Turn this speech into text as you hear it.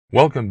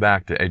Welcome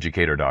back to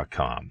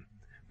Educator.com.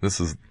 This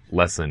is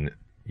lesson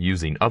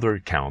using other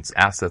accounts,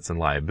 assets, and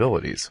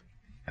liabilities,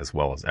 as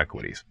well as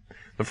equities.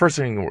 The first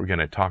thing that we're going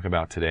to talk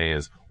about today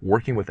is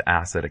working with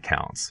asset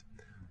accounts.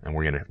 And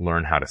we're going to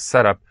learn how to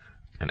set up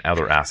an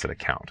other asset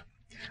account.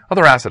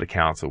 Other asset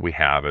accounts that we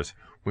have is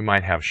we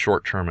might have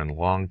short-term and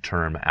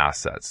long-term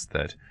assets.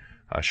 That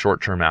a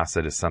short-term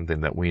asset is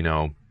something that we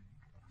know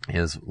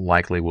is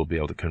likely we'll be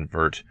able to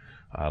convert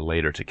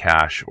later to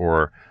cash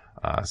or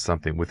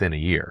something within a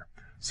year.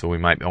 So we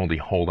might only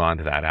hold on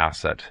to that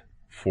asset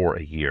for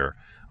a year.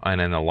 And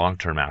then a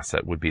long-term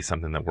asset would be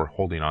something that we're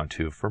holding on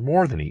to for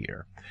more than a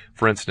year.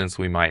 For instance,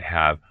 we might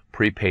have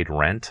prepaid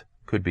rent,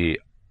 could be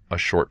a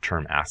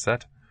short-term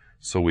asset.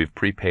 So we've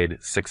prepaid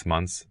 6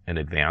 months in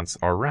advance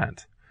our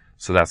rent.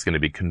 So that's going to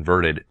be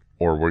converted,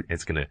 or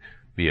it's going to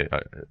be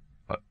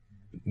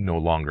no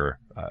longer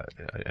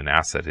an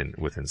asset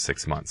within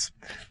 6 months.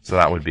 So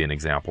that would be an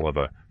example of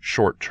a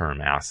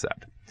short-term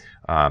asset.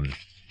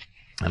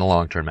 And a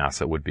long-term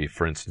asset would be,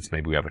 for instance,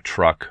 maybe we have a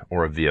truck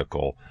or a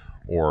vehicle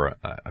or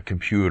a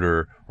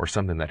computer or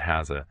something that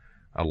has a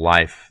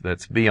life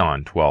that's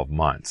beyond 12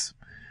 months.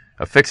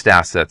 Fixed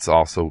assets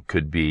also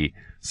could be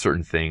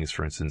certain things,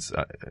 for instance,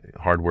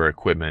 hardware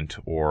equipment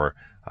or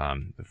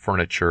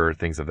furniture,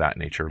 things of that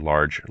nature,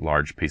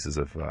 large pieces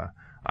of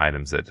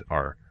items that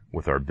are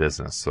with our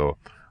business. So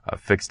a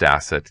fixed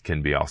asset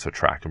can be also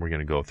tracked, and we're going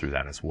to go through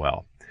that as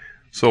well.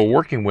 So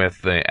working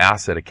with the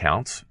asset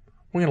accounts,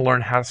 we're going to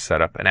learn how to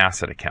set up an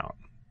asset account.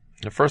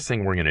 The first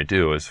thing we're going to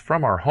do is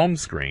from our home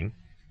screen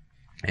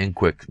in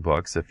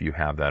QuickBooks, if you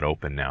have that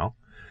open now,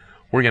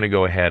 we're going to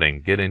go ahead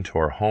and get into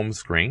our home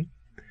screen.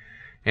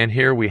 And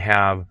here we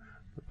have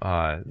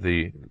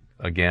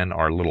again,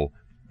 our little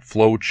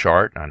flow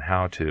chart on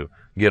how to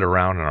get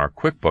around in our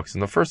QuickBooks.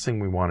 And the first thing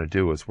we want to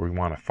do is we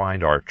want to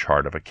find our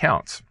chart of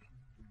accounts.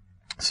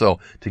 So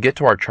to get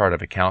to our chart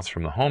of accounts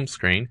from the home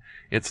screen,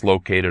 it's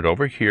located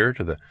over here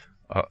to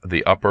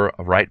the upper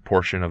right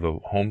portion of the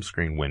home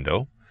screen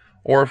window.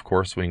 Or of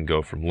course, we can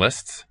go from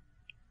lists,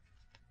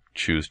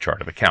 choose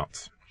chart of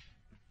accounts.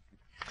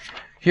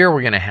 Here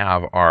we're going to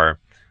have our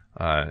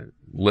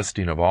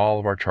listing of all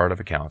of our chart of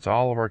accounts.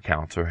 All of our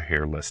accounts are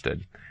here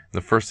listed.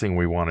 The first thing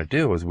we want to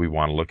do is we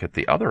want to look at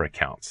the other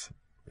accounts.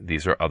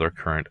 These are other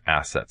current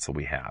assets that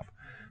we have.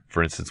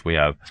 For instance, we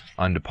have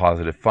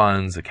undeposited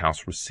funds,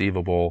 accounts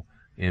receivable,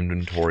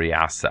 inventory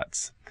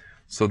assets.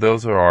 So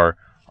those are our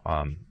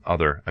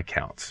other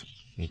accounts.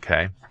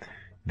 Okay.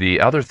 The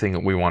other thing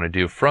that we want to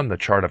do from the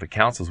chart of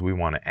accounts is we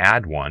want to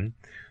add one.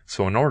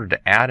 So in order to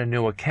add a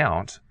new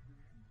account,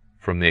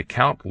 from the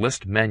account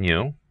list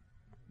menu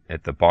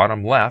at the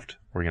bottom left,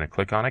 we're going to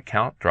click on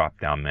account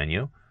drop-down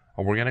menu,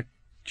 and we're going to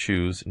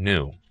choose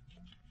new.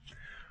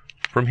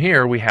 From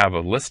here, we have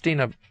a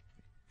listing of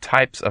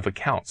types of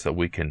accounts that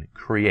we can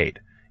create: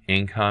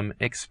 income,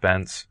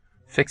 expense,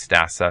 fixed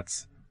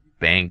assets,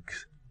 bank,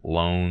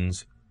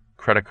 loans,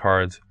 credit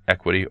cards,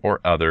 equity,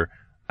 or other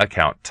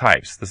account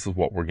types. This is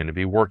what we're going to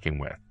be working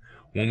with.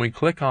 When we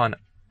click on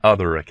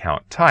other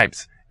account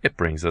types, it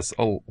brings us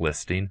a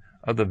listing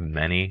of the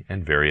many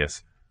and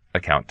various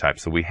account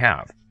types that we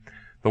have.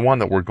 The one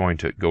that we're going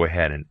to go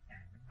ahead and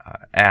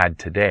add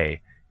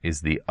today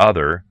is the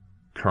other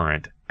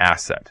current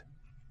asset.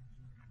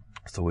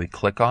 So we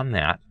click on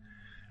that,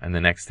 and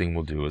the next thing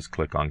we'll do is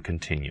click on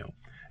continue.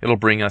 It'll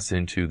bring us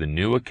into the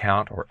new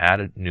account or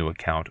add a new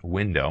account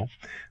window.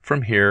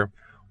 From here,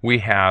 we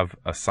have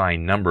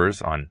assigned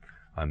numbers on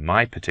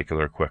my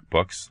particular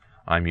QuickBooks.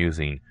 I'm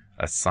using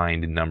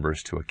assigned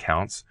numbers to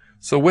accounts.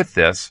 So with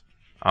this,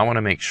 I want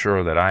to make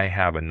sure that I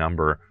have a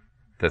number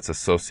that's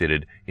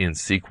associated in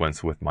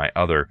sequence with my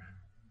other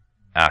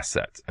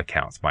asset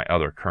accounts, my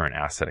other current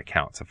asset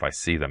accounts, if I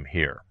see them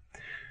here.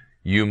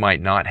 You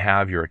might not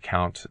have your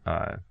account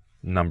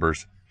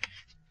numbers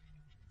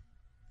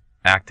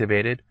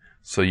activated,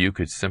 so you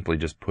could simply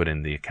just put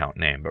in the account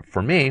name. But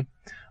for me,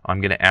 I'm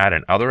going to add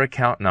another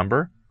account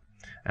number,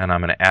 and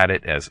I'm going to add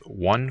it as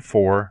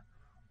 14000,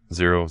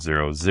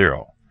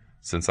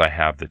 since I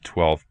have the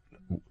 12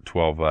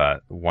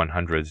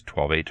 100s,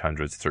 12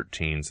 800s,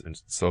 13s,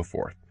 and so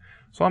forth.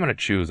 So I'm going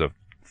to choose a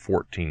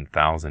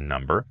 14,000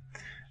 number.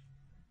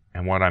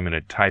 And what I'm going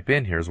to type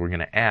in here is we're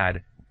going to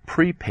add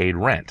prepaid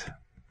rent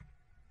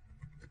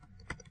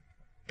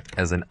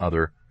as an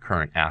other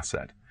current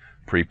asset.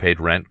 Prepaid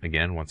rent,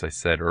 again, once I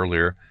said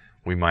earlier,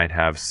 we might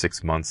have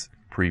 6 months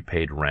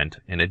prepaid rent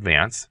in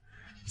advance.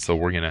 So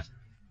we're going to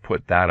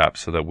put that up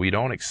so that we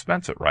don't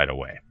expense it right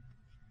away.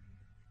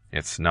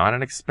 It's not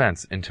an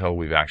expense until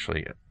we've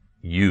actually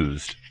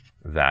used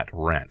that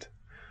rent.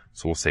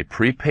 So we'll say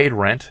prepaid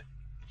rent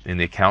in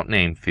the account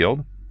name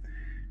field,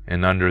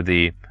 and under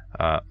the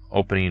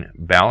opening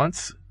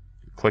balance,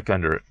 click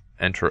under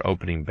enter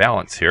opening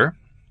balance here.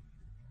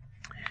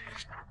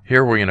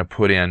 Here we're going to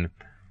put in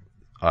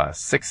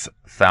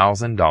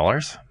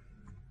 $6,000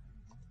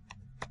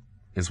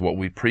 is what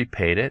we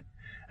prepaid it,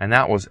 and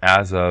that was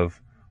as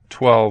of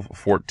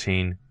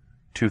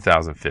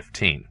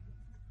 12/14/2015.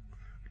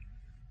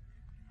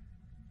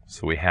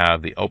 So we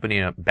have the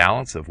opening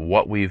balance of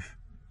what we've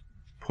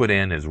put put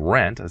in is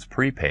rent as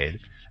prepaid,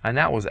 and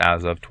that was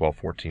as of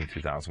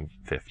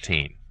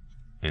 12/14/2015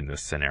 in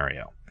this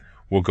scenario.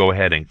 We'll go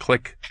ahead and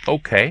click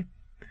OK.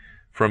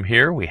 From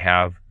here we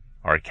have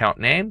our account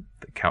name,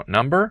 the account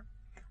number.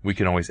 We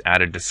can always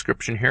add a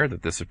description here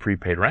that this is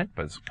prepaid rent,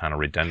 but it's kind of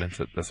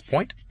redundant at this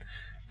point.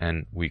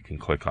 And we can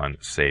click on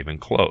Save and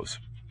Close.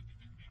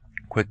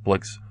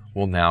 QuickBooks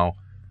will now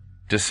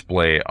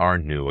display our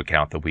new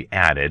account that we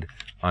added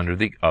under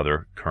the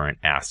other current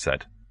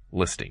asset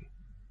listing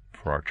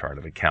for our chart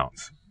of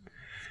accounts.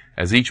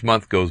 As each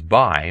month goes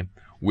by,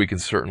 we can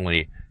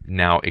certainly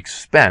now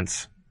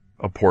expense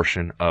a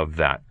portion of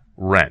that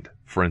rent.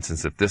 For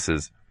instance, if this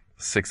is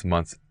 6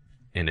 months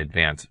in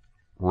advance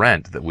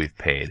rent that we've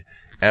paid,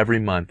 every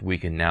month we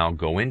can now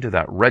go into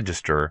that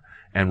register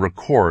and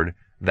record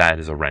that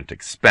as a rent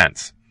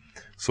expense.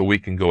 So we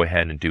can go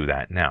ahead and do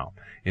that now.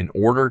 In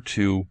order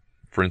to,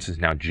 for instance,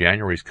 now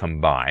January's come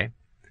by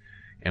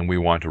and we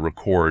want to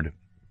record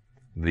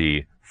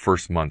the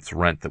first month's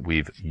rent that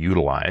we've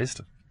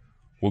utilized,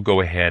 we'll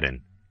go ahead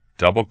and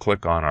double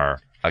click on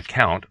our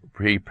account,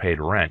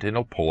 prepaid rent, and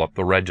it'll pull up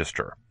the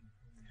register.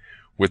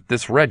 With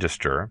this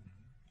register,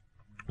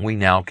 we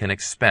now can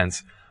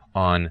expense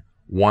on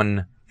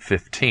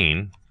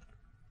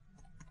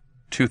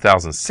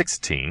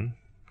 1/15/2016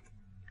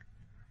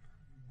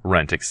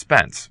 rent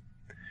expense.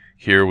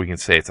 Here we can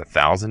say it's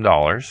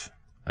 $1,000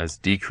 as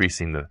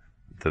decreasing the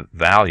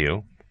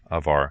value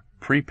of our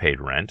prepaid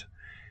rent,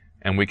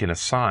 and we can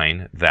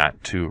assign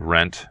that to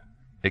rent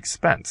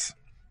expense,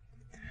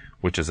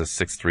 which is a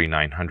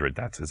 63900.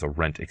 That is a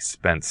rent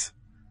expense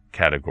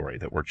category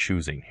that we're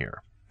choosing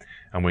here.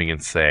 And we can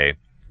say,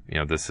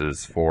 this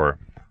is for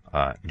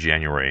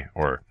January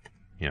or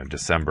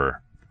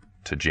December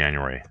to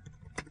January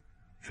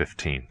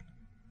 15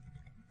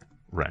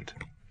 rent.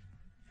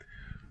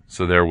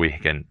 So there we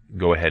can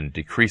go ahead and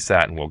decrease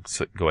that, and we'll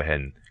go ahead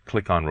and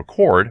click on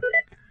record,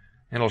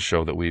 and it'll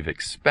show that we've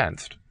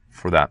expensed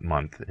for that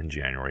month in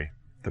January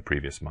the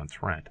previous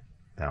month's rent.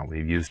 Now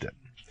we've used it.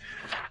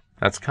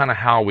 That's kind of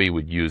how we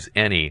would use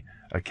any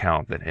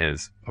account that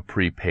is a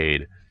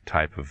prepaid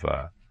type of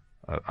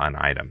an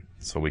item.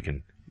 So we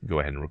can go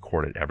ahead and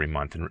record it every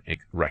month and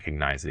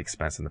recognize the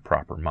expense in the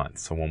proper month.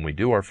 So when we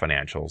do our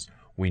financials,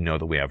 we know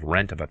that we have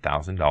rent of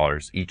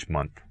 $1,000 each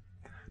month,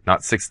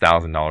 not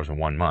 $6,000 in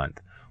 1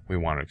 month. We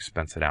want to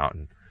expense it out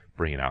and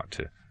bring it out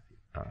to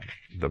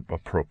the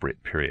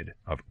appropriate period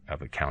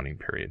of accounting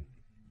period.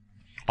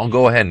 I'll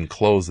go ahead and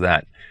close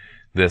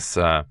this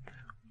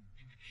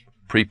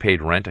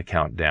prepaid rent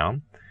account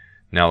down.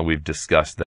 Now that we've discussed that.